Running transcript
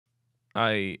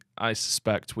I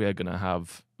suspect we are going to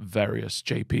have various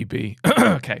JPB.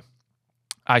 Okay.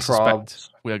 I suspect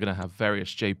we are going to have various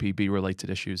JPB related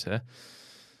issues here.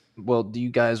 Well, do you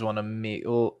guys want to make?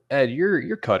 Well, Ed,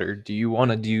 you're cutter. Do you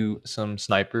want to do some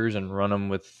snipers and run them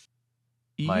with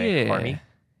my army?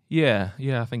 Yeah.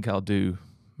 I think I'll do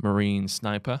Marine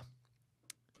Sniper.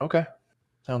 Okay,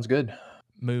 sounds good.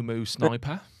 Moo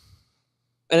Sniper.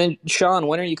 And then, Sean,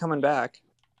 when are you coming back?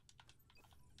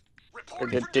 Or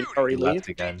did he already leave?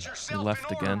 Again. He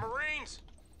left again.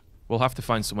 We'll have to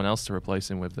find someone else to replace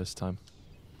him with this time.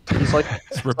 He's like,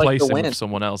 replace him with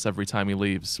someone else every time he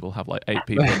leaves. We'll have like 8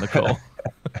 people in the call.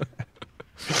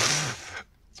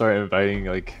 Start inviting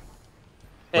like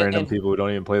random people who don't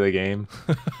even play the game.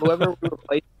 Whoever we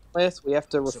replace with, we have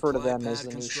to refer to them as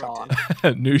the new Sean.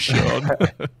 New Sean.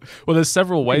 Well, there's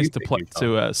several ways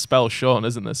to spell Sean,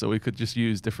 isn't there? So we could just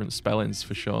use different spellings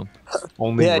for Sean.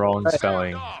 Only wrong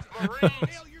spelling.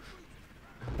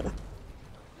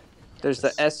 There's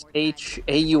the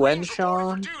S-H-A-U-N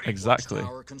Sean. Exactly.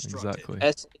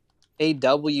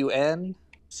 S-A-W-N.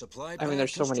 I mean,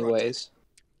 there's so many ways.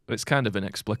 It's kind of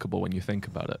inexplicable when you think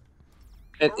about it.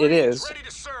 It is.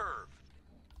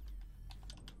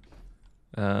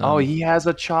 Oh, he has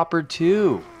a chopper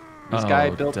too. This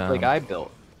guy built like I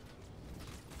built.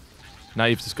 Now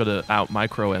you've just got to out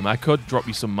micro him. I could drop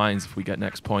you some mines if we get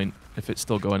next point. If it's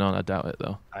still going on, I doubt it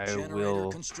though. I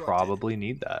will probably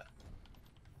need that.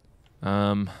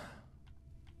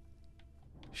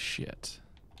 Shit.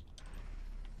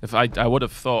 If I would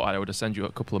have thought I would have sent you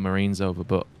a couple of Marines over,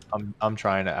 but I'm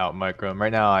trying to out micro him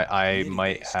right now. I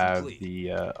might have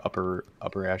the upper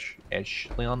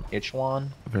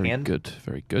echelon.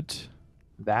 Very good.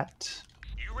 That.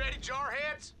 You ready,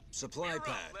 jarheads? Supply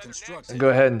pad constructed. Go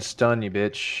ahead and stun you,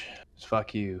 bitch.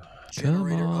 Fuck you.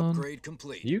 Come on. Upgrade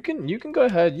complete. You can go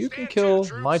ahead. You can kill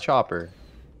my chopper.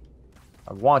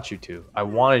 I want you to. I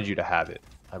wanted you to have it.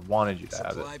 I wanted you to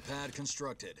have it. Supply pad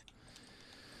constructed.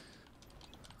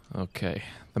 Okay.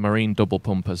 The Marine double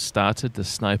pump has started. The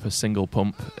Sniper single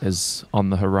pump is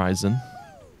on the horizon.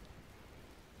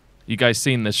 You guys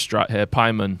seen this strat here?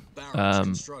 Pyman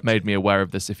made me aware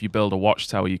of this. If you build a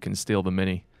watchtower, you can steal the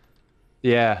mini.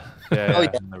 Yeah. Oh, yeah.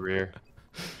 In the rear.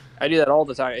 I do that all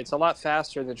the time. It's a lot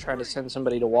faster than trying to send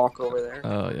somebody to walk over there.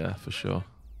 Oh, yeah, for sure.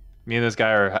 Me and this guy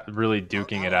are really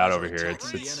duking it out over here.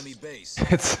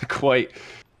 It's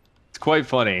quite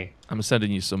funny. I'm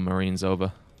sending you some Marines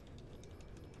over.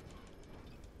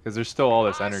 Because there's still all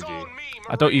this energy.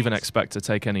 I don't even expect to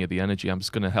take any of the energy. I'm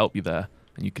just going to help you there,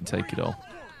 and you can take it all.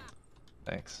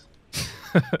 Thanks.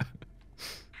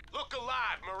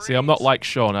 See, I'm not like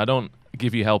Sean. I don't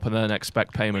give you help and then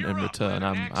expect payment in return.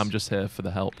 I'm just here for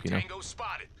the help, you know.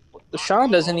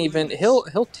 Sean doesn't even.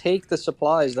 He'll take the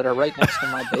supplies that are right next to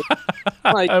my base.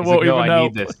 Like, I won't even I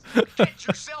need this.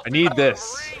 I need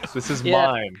this. This is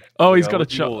mine. Oh, he's got a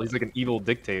chopper. He's like an evil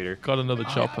dictator. Got another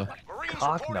chopper.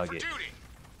 Cock nugget.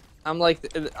 I'm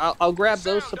like, I'll grab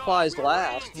those supplies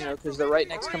last, you know, because they're right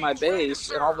next to my base.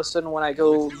 And all of a sudden, when I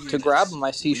go to grab them, I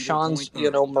see Sean's,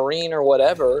 you know, Marine or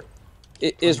whatever.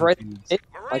 It is right.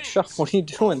 Like, Sean, what are you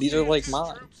doing? These are like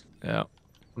mine. Yeah.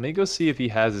 Let me go see if he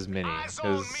has his mini,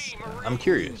 because I'm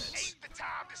curious.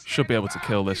 Should be able to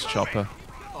kill this chopper.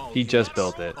 He just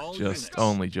built it.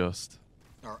 Only just.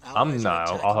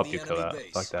 I'll help you kill that.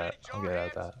 Fuck that. I'll get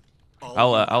at that.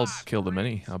 I'll kill the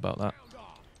mini. How about that?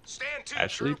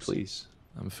 Actually, please.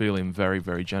 I'm feeling very,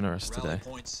 very generous today.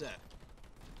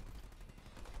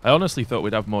 I honestly thought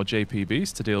we'd have more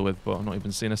JPBs to deal with, but I'm not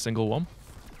even seeing a single one.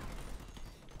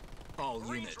 All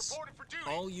units.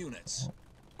 All units.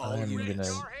 I'm gonna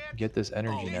get this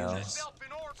energy now.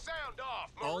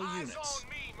 All units.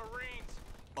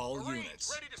 All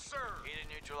units.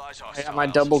 I got my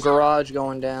double garage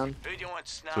going down.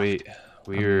 Sweet.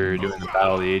 We're doing the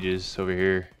Battle of the Ages over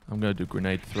here. I'm gonna do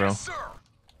grenade throw.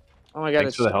 Oh my god,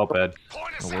 Thanks for the help, Ed.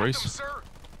 No worries.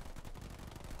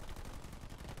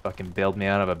 Fucking bailed me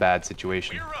out of a bad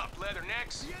situation.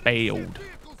 Bailed.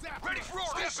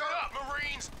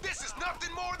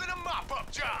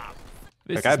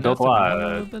 Like, I built a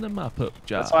lot. Than a mop-up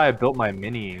job. That's why I built my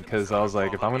mini, because I was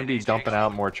like, if I'm gonna be dumping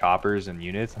out more choppers and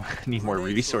units, I need more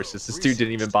resources. This dude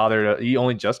didn't even bother to. He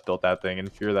only just built that thing in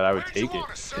fear that I would take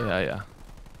it. Yeah.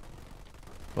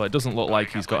 Well, it doesn't look like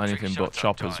he's got anything but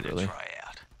choppers, really.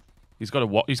 He's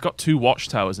got 2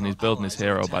 watchtowers, and he's building his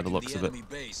hero by the looks of it.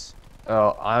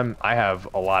 Oh, I have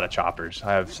a lot of choppers.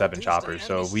 I have 7 choppers.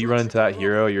 So if we run into that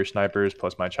hero, your snipers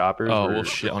plus my choppers. Oh, we'll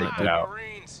shit on it, dude.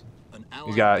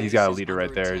 He's got a leader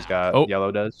right there. He's got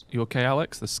yellow does. You okay,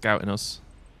 Alex? They're scouting us.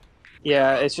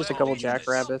 Yeah, it's just a couple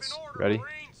jackrabbits. Ready?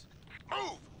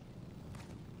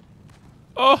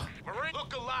 Oh!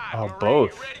 Oh,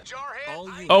 both.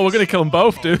 Oh, we're gonna kill them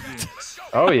both, dude.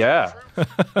 Oh yeah.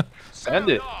 Send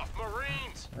it.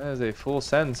 That is a full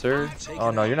send, sir.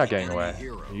 Oh no, you're not getting away.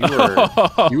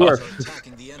 You are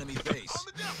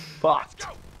fucked.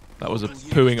 That was a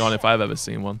pooing on if I've ever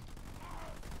seen one.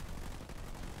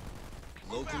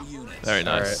 Very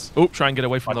nice. Oh, try and get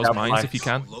away from those mines if you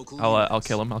can. I'll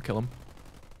kill him. I'll kill him.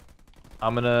 I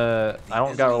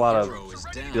don't got a lot of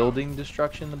building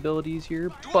destruction abilities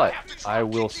here, but I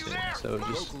will soon. So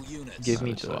just give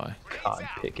me some cod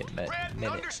picking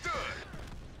minute.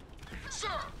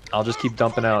 I'll just keep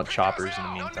dumping out choppers in the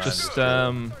meantime. Just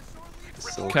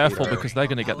careful because they're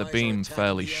going to get the beam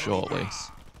fairly shortly.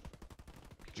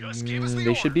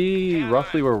 They should be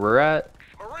roughly where we're at.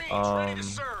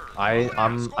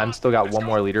 I'm still got one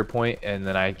more leader point, and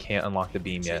then I can't unlock the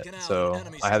beam yet. So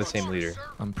I have the same leader.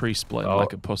 I'm pre-splitting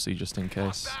like a pussy just in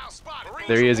case.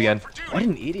 There he is again. What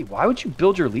an idiot! Why would you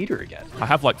build your leader again? I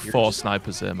have like 4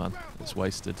 snipers here, man. It's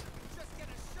wasted.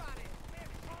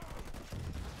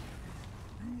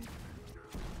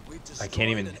 I can't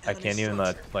even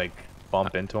like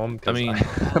bump into him. I mean,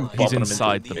 he's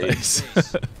inside the base.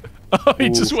 Oh, he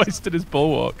just wasted his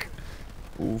bulwark.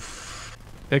 Oof.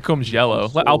 Here comes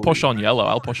yellow. I'll push on yellow.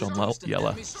 I'll push on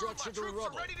yellow.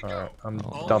 Alright, I'm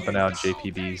dumping out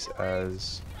JPBs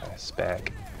as a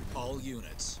spec. All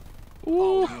units.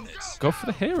 Ooh. Go for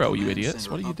the hero, you idiots.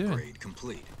 What are you doing?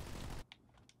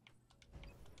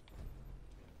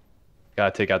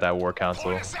 Gotta take out that war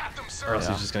council, or else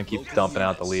he's just gonna keep dumping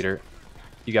out the leader.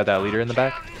 You got that leader in the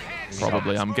back?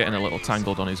 Probably. I'm getting a little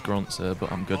tangled on his grunts here,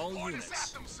 but I'm good.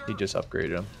 He just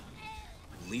upgraded him.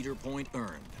 Leader point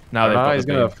earned. Now he's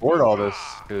gonna afford all this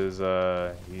because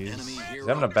he's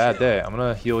having a bad day. I'm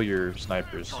gonna heal your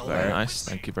snipers. Very nice.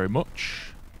 Thank you very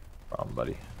much. Problem,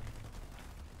 buddy.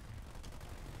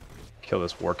 Kill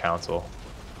this war council.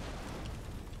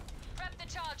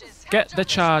 Get the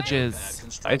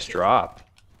charges. Nice drop.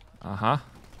 Uh-huh.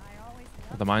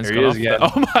 The mine's Here he is again.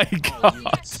 Oh my god.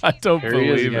 I don't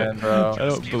believe again, it. bro. I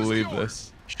don't believe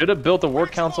this. Should have built a war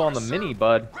council on the mini,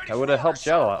 bud. That would have helped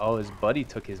you out. Oh, his buddy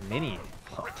took his mini.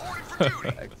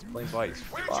 That explains why he's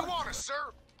fucked.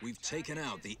 We've taken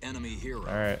out the enemy hero.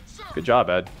 All right. Good job,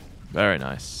 Ed. Very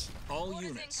nice. All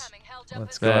units.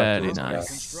 Let's go. Very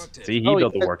nice. See, he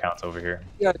built the war council over here.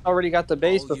 Yeah, I already got the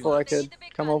base before I could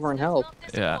come over and help.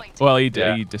 Yeah. Well, he did.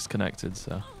 Yeah. He disconnected,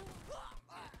 so.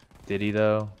 Did he,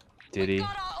 though? Did he?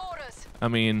 I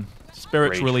mean,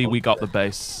 spiritually, we got the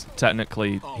base.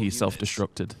 Technically, he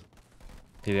self-destructed.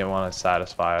 He didn't want to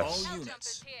satisfy us.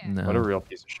 No. What a real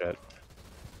piece of shit.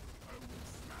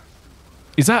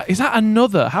 Is that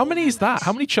another? How many is that?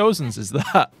 How many Chosens is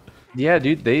that? Yeah,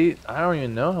 dude, I don't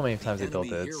even know how many times they built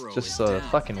it. It's just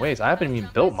fucking waste. I haven't even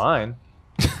built mine.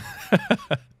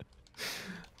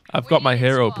 I've got my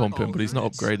hero pumping, but he's not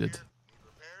upgraded.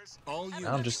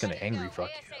 Now I'm just gonna angry fuck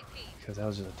you because that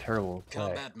was just a terrible play.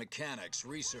 Combat mechanics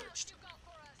researched.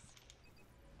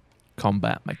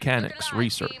 Combat mechanics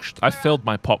researched. I filled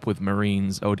my pop with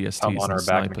Marines, ODSTs, I'm on and our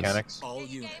back snipers. mechanics. All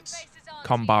units.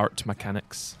 Combat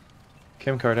mechanics.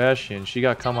 Kim Kardashian, she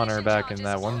got come on her back in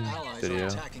that one video.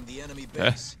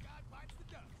 Okay.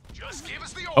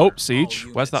 Oh, siege.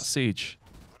 Where's that siege?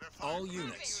 All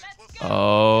units.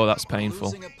 Oh, that's painful.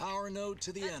 Losing a power node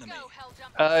to the enemy.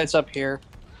 It's up here.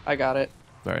 I got it.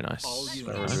 Very nice. I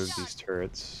Very remove nice. these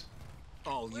turrets.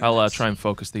 All I'll units. try and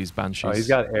focus these banshees. Oh, he's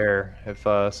got air. If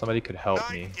somebody could help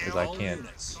me, because I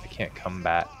can't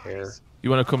combat air.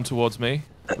 You want to come towards me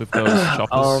with those choppers?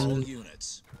 All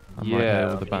units. I'm right here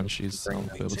with the I mean, banshees. I'll be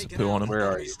able to Taken poo out on them. Where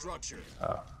are enemy you? structure.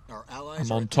 Oh, Our allies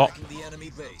I'm are on top. attacking the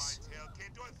enemy base.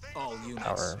 All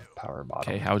units. power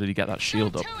bottom. Okay, how did he get that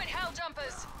shield up?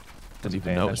 Didn't even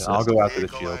Paying notice attention. I'll it. go after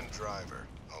the shield.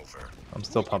 I'm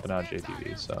still pumping out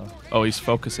JTV, so. Oh, he's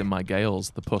focusing my Gales,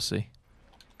 the pussy.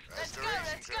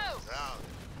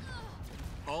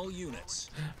 All units.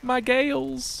 My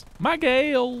Gales! My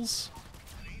Gales!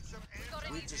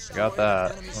 I got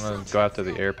that. I'm gonna go after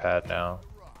the air pad now.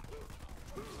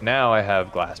 Now I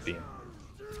have glass beam.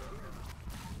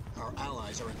 Our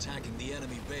allies are attacking the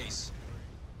enemy base.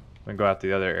 I'm gonna go after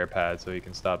the other air pad so he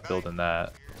can stop building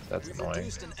that. That's We've annoying.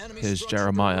 reduced an enemy Here's structure to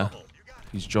Jeremiah. rubble.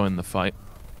 He's joined the fight.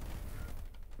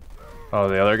 Oh,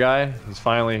 the other guy? He's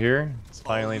finally here? He's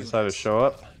finally decided to show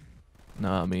up?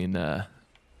 No, I mean,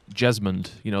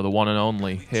 Jesmond, you know, the one and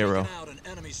only hero. Taken out an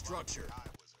enemy structure.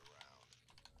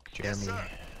 Jeremy.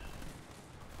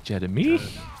 Jeremy?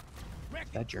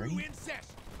 That Jeremy?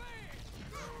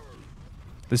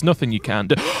 There's nothing you can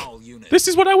do. All units. This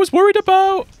is what I was worried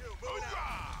about!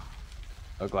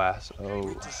 Oh, glass.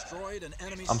 Oh. Destroyed an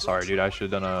enemy I'm sorry, structure. dude. I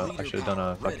should have done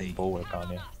a fucking bulwark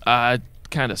on you.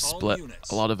 kind of split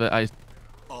a lot of it. I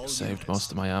saved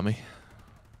most of my army.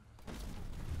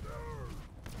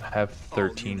 I have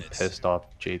 13 pissed off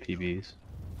JPBs.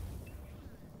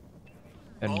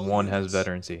 And one has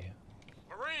veterancy.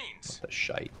 What the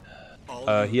shite.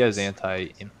 He has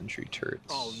anti-infantry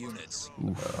turrets. All units.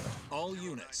 All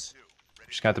units.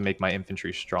 Just got to make my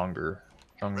infantry stronger.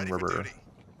 Stronger.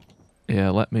 Yeah,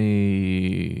 let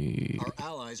me... Our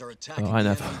allies are attacking Oh, I the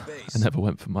enemy base. never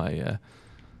went for my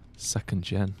second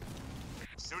gen.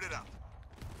 Suit it up.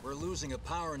 We're losing a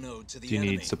power node to the Do you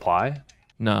enemy. need supply?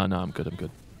 No, I'm good. I'm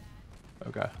good.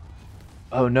 Okay.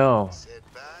 Oh no.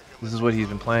 This is what he's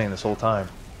been playing this whole time.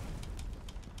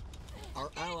 Our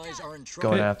allies are in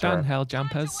trouble. Going after Down, our hell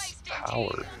jumpers.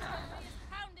 power.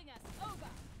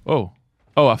 Oh,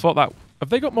 I thought that. Have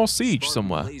they got more siege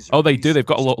somewhere? Oh, they do. They've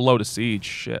got a load of siege.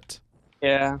 Shit.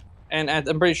 Yeah, and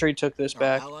I'm pretty sure he took this Our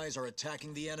back. allies are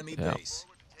attacking the enemy Yeah. base.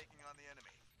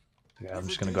 Yeah, I'm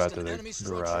just gonna go out to the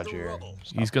garage here.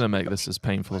 He's gonna make this as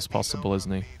painful as possible,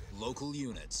 isn't he? Local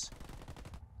units.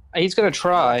 He's gonna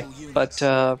try, but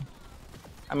I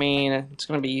mean, it's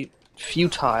gonna be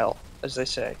futile, as they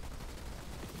say.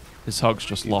 His hog's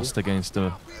just lost against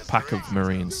a pack of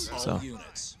Marines, so. All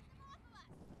units.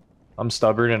 I'm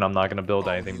stubborn and I'm not gonna build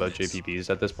anything but JPBs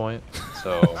at this point.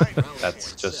 So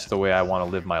that's just the way I want to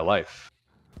live my life.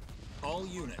 All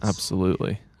units.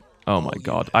 Absolutely. Oh my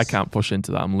god, I can't push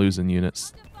into that. I'm losing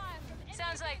units.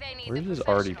 Where's his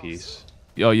arty piece?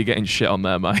 Oh, you're getting shit on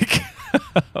there, Mike.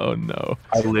 Oh no.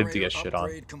 I live to get shit on.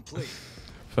 Upgrade complete.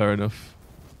 Fair enough.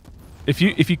 If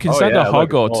you can Oh, send yeah, a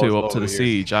hog look, or two all up to the over here.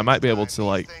 siege, I might be able to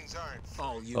like.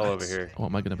 All units. All over here. What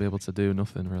am I gonna be able to do?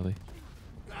 Nothing really.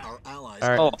 Our allies All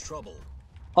right. are in trouble.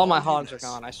 All my hogs are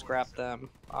gone. I scrapped them.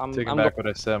 Taking back what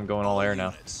I said. I'm going all air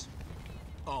now. Units.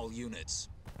 All units.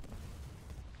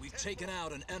 We've taken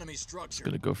out an enemy structure.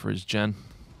 Gonna go for his gen.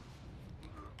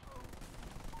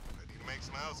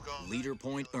 Leader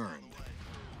point earned.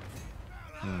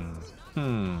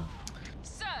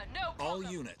 All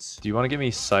units. Do you want to give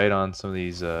me sight on some of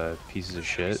these pieces of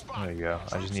shit? There you go.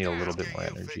 I just need a little bit more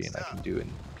energy, and I can do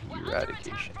an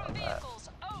eradication on that.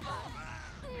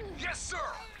 Yes, sir.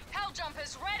 Hell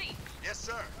jumpers ready. Yes,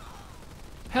 sir.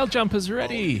 Hell jumpers All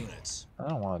ready. units. I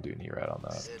don't want to do an erad on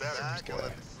that. Just go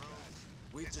away.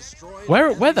 We've destroyed Where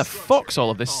an the enemy fuck's structure.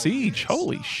 all of this All siege? units.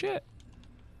 Holy shit.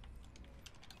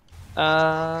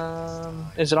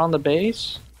 Is it on the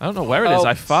base? I don't know where it is. Oh.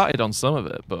 I farted on some of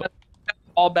it, but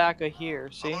All back of here.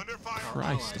 See? Our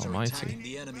Christ allies are almighty. attacking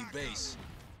the enemy base.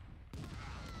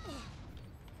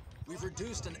 We've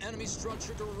reduced an enemy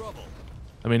structure to rubble.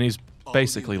 I mean, he's All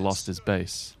basically units. lost his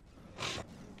base.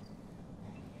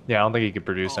 Yeah, I don't think he could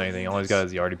produce All anything. All he's got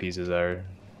is the arty pieces that are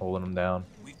holding him down.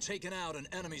 We've taken out an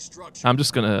enemy structure. I'm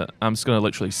just gonna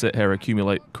literally sit here,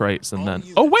 accumulate crates, and then.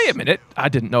 Oh wait a minute! I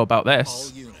didn't know about All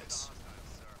this. units.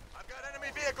 I've got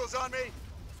enemy vehicles on me.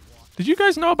 Did you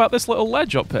guys know about this little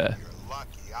ledge up here?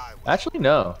 Lucky I was. Actually,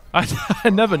 no. I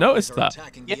never noticed Are that.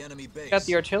 attacking Yeah, the enemy base. Got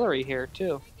the artillery here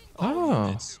too. All Oh.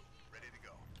 units.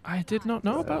 I did not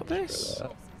know about this.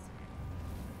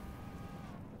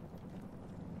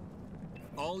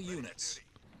 All units.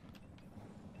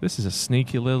 This is a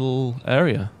sneaky little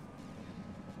area.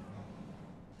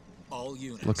 All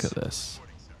units. Look at this.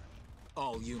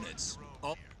 All units.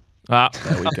 All Ah,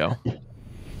 there we go.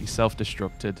 He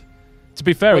self-destructed. To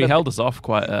be fair, he held us off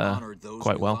quite honored those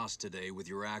quite we well. lost today with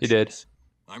your He did. actions.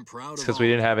 I'm proud It's of because we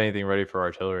all didn't have anything ready for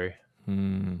artillery.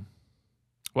 Hmm.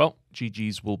 Well,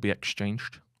 GGs will be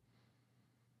exchanged.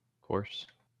 Of course.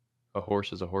 A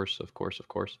horse is a horse, of course, of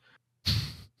course.